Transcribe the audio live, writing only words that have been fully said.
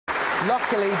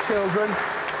Luckily, children,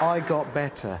 I got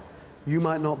better. You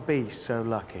might not be so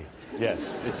lucky.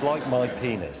 Yes, it's like my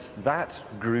penis. That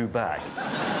grew back.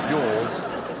 Yours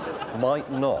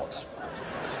might not.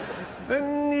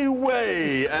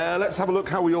 Anyway, let's have a look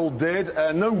how we all did.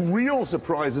 No real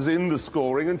surprises in the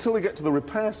scoring until we get to the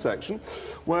repair section,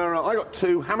 where I got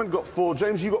 2, Hammond got 4,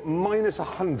 James, you got minus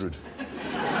 100. Is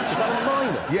that a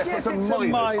minus? Yes, that's a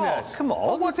minus. Oh, come on.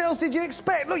 Well, what else did you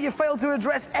expect? Look, you failed to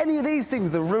address any of these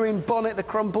things. The ruined bonnet, the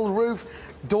crumpled roof,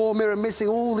 door mirror missing,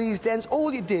 all these dents.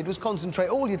 All you did was concentrate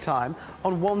all your time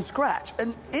on one scratch.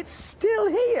 And it's still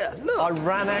here. Look. I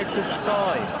ran out of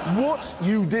time. What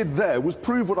you did there was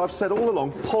prove what I've said all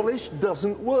along. Polish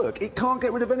doesn't work. It can't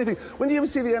get rid of anything. When do you ever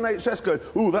see the NHS going,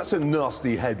 ooh, that's a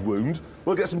nasty head wound?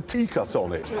 We'll get some tea cut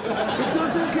on it. It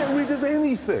doesn't get rid of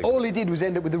anything. All he did was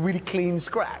end up with a really clean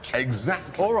scratch.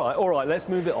 Exactly. All right, let's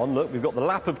move it on. Look, we've got the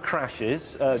lap of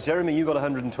crashes. Jeremy, you got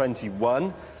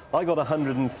 121. I got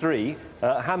 103.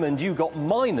 Hammond, you got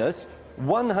minus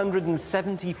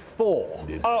 174.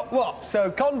 Oh, what? So,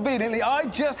 conveniently, I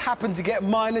just happened to get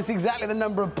minus exactly the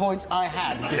number of points I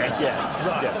had. Yes.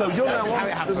 Right. Yes. So you're That's now how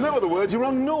it on, happens. there's no other word, you're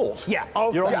on naught. Yeah.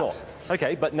 You're on yeah. naught.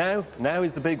 OK, but now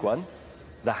is the big one.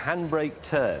 The handbrake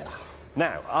turn.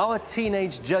 Now, our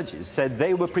teenage judges said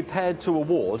they were prepared to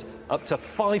award up to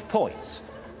 5 points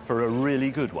for a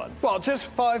really good one. Well, just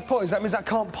 5 points. That means I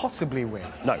can't possibly win.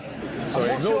 No.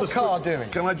 Sorry, what's your car doing?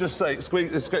 Can I just say,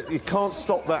 Squeak, you can't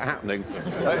stop that happening.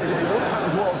 What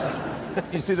happened was,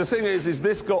 you see, the thing is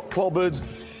this got clobbered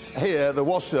here, the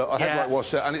washer, a headlight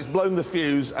washer, and it's blown the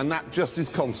fuse, and that just is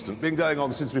constant. Been going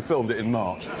on since we filmed it in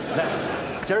March.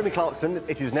 Now, Jeremy Clarkson,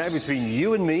 it is now between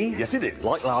you and me. Yes, it is.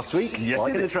 Like last week. Yes,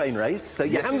 like it in the is. train race. So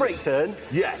your Yes, it handbrake is. turn.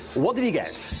 Yes. What did you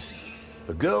get?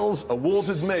 The girls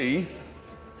awarded me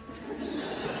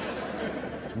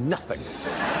nothing.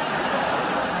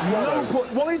 No,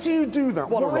 why do you do that?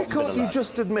 What a Why rotten bit can't of you luck.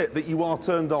 just admit that you are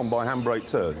turned on by handbrake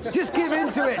turns? Just give in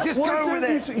to it. Just Why go don't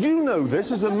with it. You know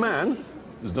this as a man.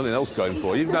 There's nothing else going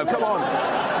for you. No, come on.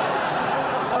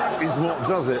 That is what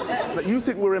does it. But you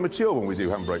think we're immature when we do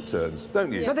handbrake turns,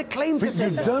 don't you? No, they claim to But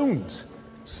you don't.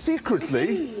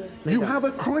 Secretly, you have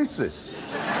a crisis.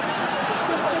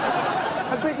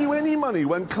 I bet you any money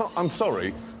when... I'm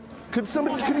sorry. Can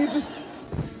you just...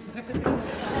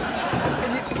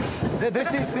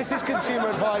 This is consumer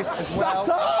advice as well.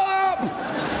 Shut up!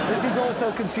 This is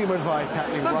also consumer advice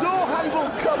happening The right door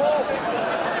handles come off.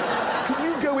 Can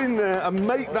you go in there and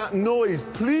make that noise?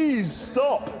 Please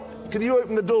stop. Can you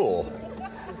open the door?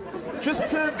 Just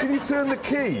turn. Can you turn the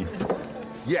key?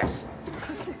 Yes.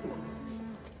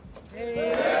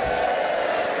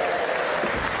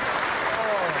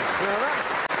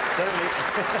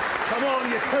 Come on,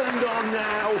 you're turned on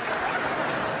now.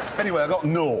 Anyway, I got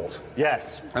naught.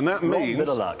 Yes. And that Wrong means... bit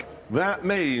of luck. That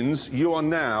means you are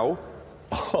now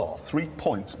 3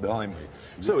 points behind me.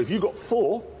 So if you got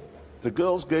 4, the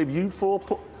girls gave you 4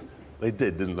 points. They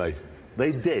did, didn't they?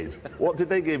 They did. What did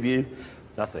they give you?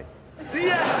 Nothing.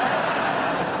 Yes!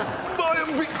 I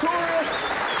am victorious!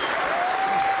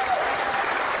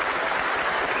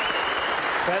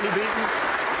 Fairly beaten.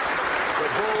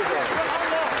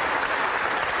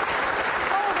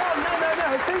 No,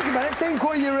 think about it. Think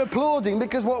what you're applauding,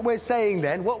 because what we're saying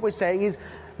is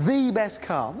the best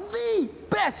car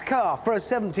for a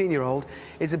 17-year-old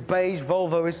is a beige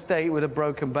Volvo Estate with a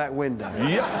broken back window.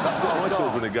 Yeah, that's what my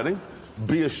children are getting.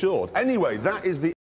 Be assured. Anyway, that is the